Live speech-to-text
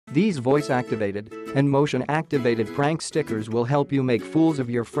These voice-activated and motion-activated prank stickers will help you make fools of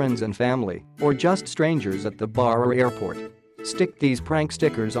your friends and family, or just strangers at the bar or airport. Stick these prank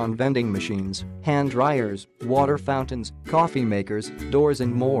stickers on vending machines, hand dryers, water fountains, coffee makers, doors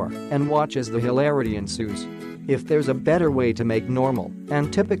and more, and watch as the hilarity ensues. If there's a better way to make normal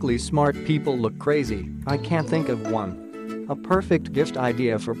and typically smart people look crazy, I can't think of one. A perfect gift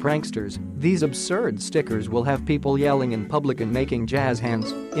idea for pranksters, these absurd stickers will have people yelling in public and making jazz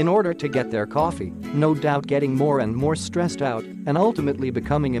hands in order to get their coffee, no doubt getting more and more stressed out and ultimately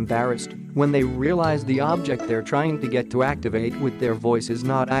becoming embarrassed when they realize the object they're trying to get to activate with their voice is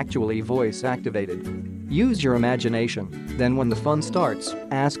not actually voice activated. Use your imagination, then when the fun starts,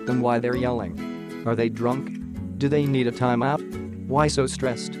 ask them why they're yelling. Are they drunk? Do they need a timeout? Why so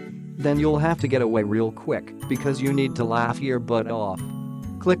stressed? Then you'll have to get away real quick because you need to laugh your butt off.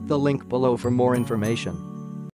 Click the link below for more information.